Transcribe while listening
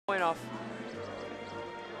Point off.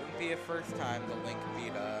 Wouldn't be a first time the Link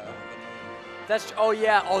beat the Moon. That's, oh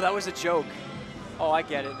yeah, oh that was a joke. Oh, I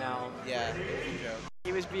get it now. Yeah, it was a joke.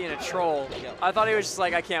 He was being a troll. Yep. I thought he was just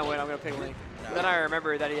like, I can't win, I'm gonna pick Link. No. Then I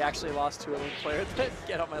remember that he actually lost to a Link player that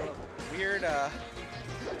get on my level. Weird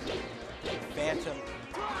phantom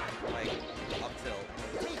like up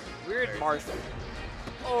tilt. Weird Marth.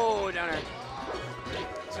 Oh, downer.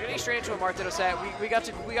 So getting straight into a Marth Ditto set. We got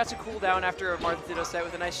to cool down after a Marth Ditto set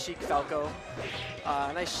with a nice Chic Falco,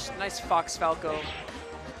 nice Fox Falco.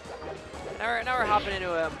 Now we're hopping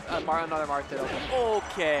into another Marth Ditto.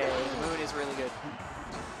 Okay, Moon is really good.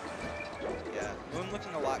 Yeah, Moon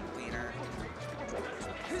looking a lot cleaner.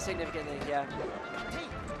 Significantly, yeah.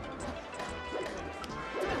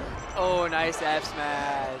 Oh, nice F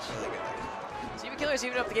smash. Really good there. So Emukiller's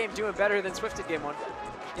even up the game, doing better than Swift did game 1.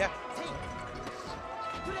 Yeah.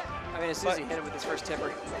 I mean, as soon as he hit him with his first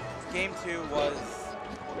tipper. Game 2 was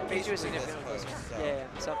Game 2 basically is this significantly close. closer.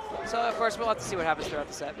 So. Yeah. So of course we'll have to see what happens throughout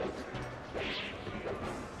the set.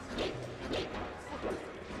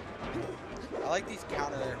 I like these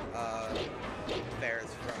counter fairs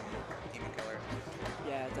from Emukiller.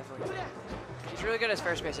 Yeah, definitely. He's really good at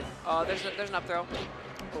fair spacing. Oh, there's an up throw.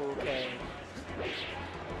 Okay.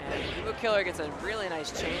 And Emukiller gets a really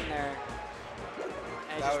nice chain there.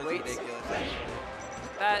 And That just was waits. ridiculous.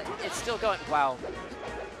 That it's still going. Wow.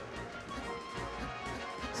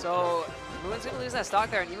 So Moon's gonna lose that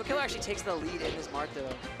stock there, and Emukiller actually takes the lead in this Marth though.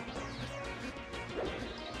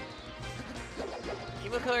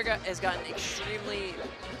 Emukiller has gotten extremely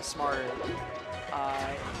smarter.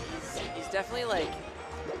 He's definitely like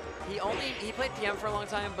he played PM for a long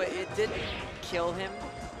time, but it didn't kill him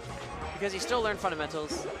because he still learned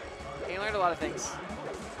fundamentals. He learned a lot of things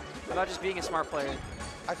about just being a smart player.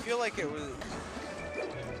 I feel like it was.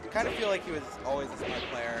 Kind of feel like he was always a smart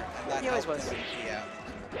player, and that He always helped was. him in PM.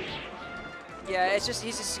 Yeah, it's just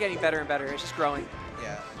he's just getting better and better. It's just growing.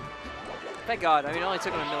 Yeah. Thank God. I mean, it only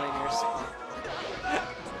took him a million years.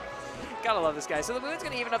 Gotta love this guy. So the Moon's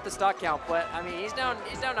gonna even up the stock count, but I mean, he's down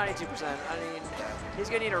 92%. I mean, he's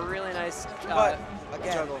gonna need a really nice But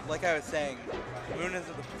again, juggle. like I was saying, Moon is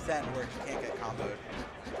at the percent where he can't get comboed.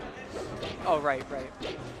 Oh, right.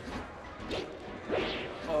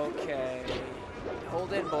 Okay.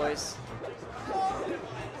 Hold in, boys.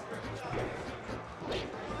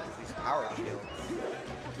 These power shields.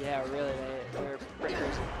 Yeah, really, they're pretty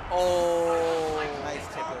crazy. Oh! Nice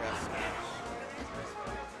tipper S smash.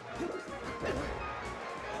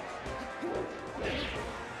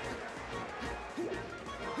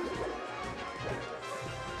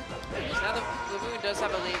 So now the Moon does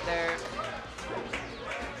have a lead there.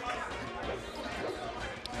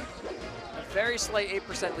 A very slight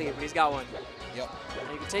 8% lead, but he's got one. Yep.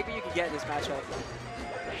 And you can take what you can get in this matchup.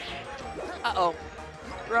 Uh-oh.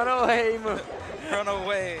 Run away, Moon. Run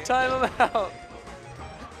away. Time him out.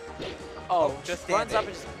 Oh, just runs up standing.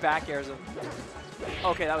 and just back airs him.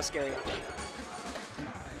 Okay, that was scary.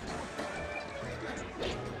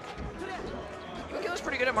 Emukiller's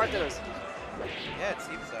pretty good at Marth Dittos. Yeah, it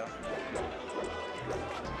seems so.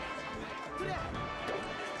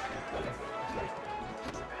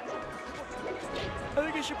 I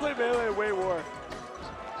think he should play melee way more.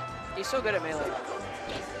 He's so good at melee.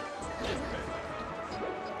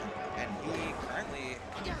 And he currently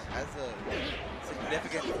has a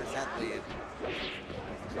significant percent lead.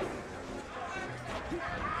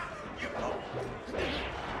 Oh.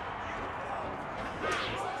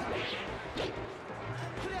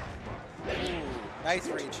 Ooh, nice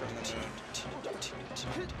reach from the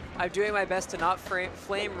Moon. I'm doing my best to not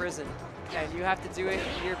flame Risen, and you have to do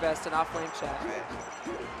your best to not flame chat. Okay.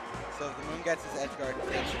 So if the Moon gets his edge guard,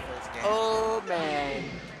 he takes the first game. Oh man,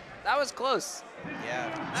 that was close. Yeah.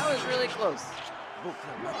 That was really close.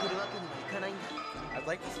 I'd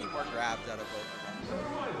like to see more grabs out of both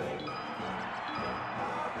of them.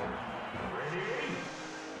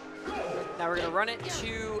 Now we're gonna run it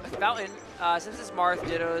to Fountain. Since it's Marth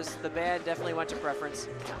Dittos, the ban definitely went to preference.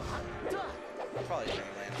 Probably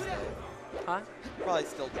Dreamland still. Huh? Probably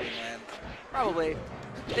still Dreamland. Probably.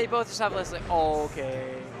 They both just have this like, oh,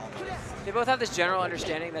 okay. Almost. They both have this general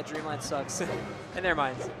understanding that Dreamland sucks in their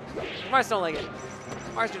minds. Marths don't like it.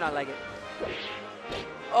 Marths do not like it.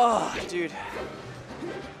 Oh, dude.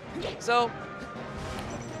 So.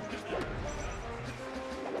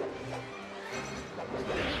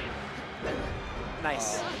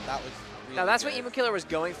 Nice. That was really Now that's good. what Emukiller was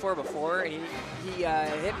going for before. He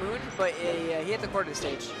hit Moon, but he hit the quarter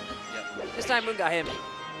stage. Yep. This time Moon got him.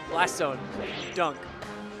 Last zone. Dunk.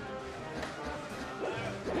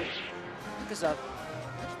 Good stuff.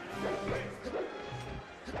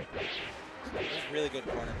 There's Really good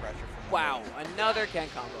corner pressure from Wow, another Ken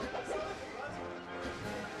combo.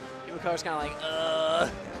 Emukiller's kind of like,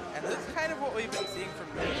 ugh. And this is kind of what we've been seeing from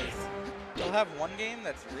Moon is he'll have one game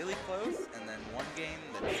that's really close and then one game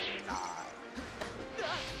that's not.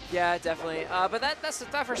 Yeah, definitely. But that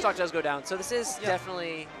first stock does go down, so this is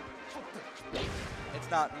definitely... It's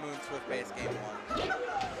not Moon Swift base game 1.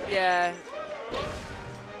 Yeah.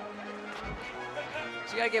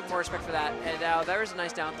 So you gotta give more respect for that. And now there was a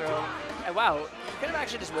nice down throw. And wow, you could have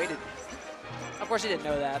actually just waited. Of course he didn't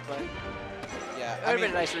know that, but yeah, it would have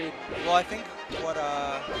been a nice read. Well, I think what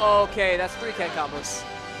Okay, that's 3 Ken combos.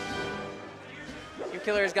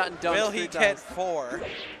 Emukiller has gotten dunked. Will he get 4?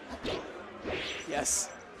 Yes.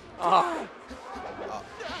 Oh.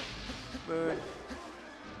 Moon.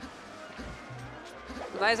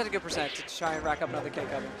 Well, Nice had a good percent to try and rack up another Ken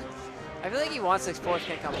combo. I feel like he wants his 4th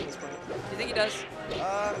Ken combo at this point. Do you think he does? Maybe. I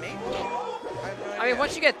have no idea. I mean,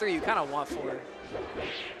 once you get 3, you kind of want 4.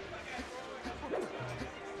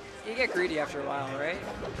 You get greedy after a while, right?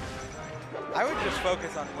 I would just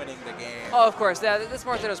focus on winning the game. Oh, of course. Yeah, this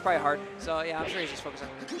Marth is probably hard. So, yeah, I'm sure he's just focused on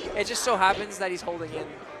winning. It just so happens that he's holding in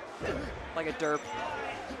like a derp.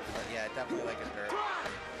 But yeah, definitely like a dirt.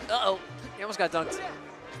 Uh-oh. He almost got dunked.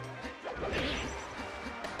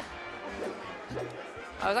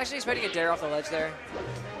 I was actually expecting a dare off the ledge there.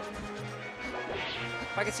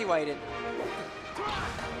 I can see why he didn't.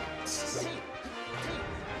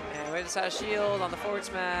 And way to side shield on the forward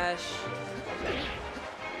smash.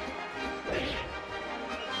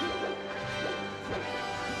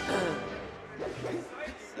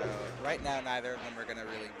 So right now, neither of them are going to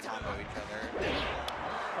really combo each other.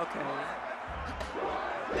 Okay.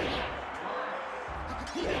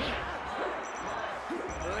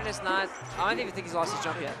 Moon is not... I don't even think he's lost his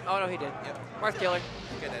jump yet. Oh, no, he did. Yep. Marth killer.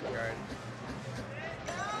 Good edge guard.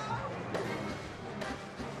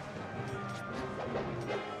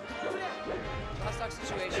 Last stock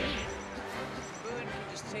situation. Moon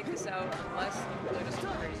can just take this out unless Emukiller does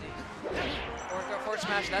something crazy. Forward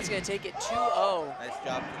smash, that's going to take it 2-0. Nice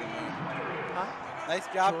job to the Moon. Huh? Nice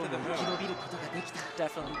job to the Moon.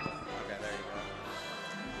 Definitely. Okay, there you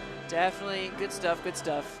go. Definitely. Good stuff, good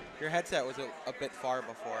stuff. Your headset was a bit far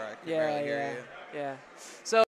before. I could Yeah, barely hear yeah, you. yeah. So.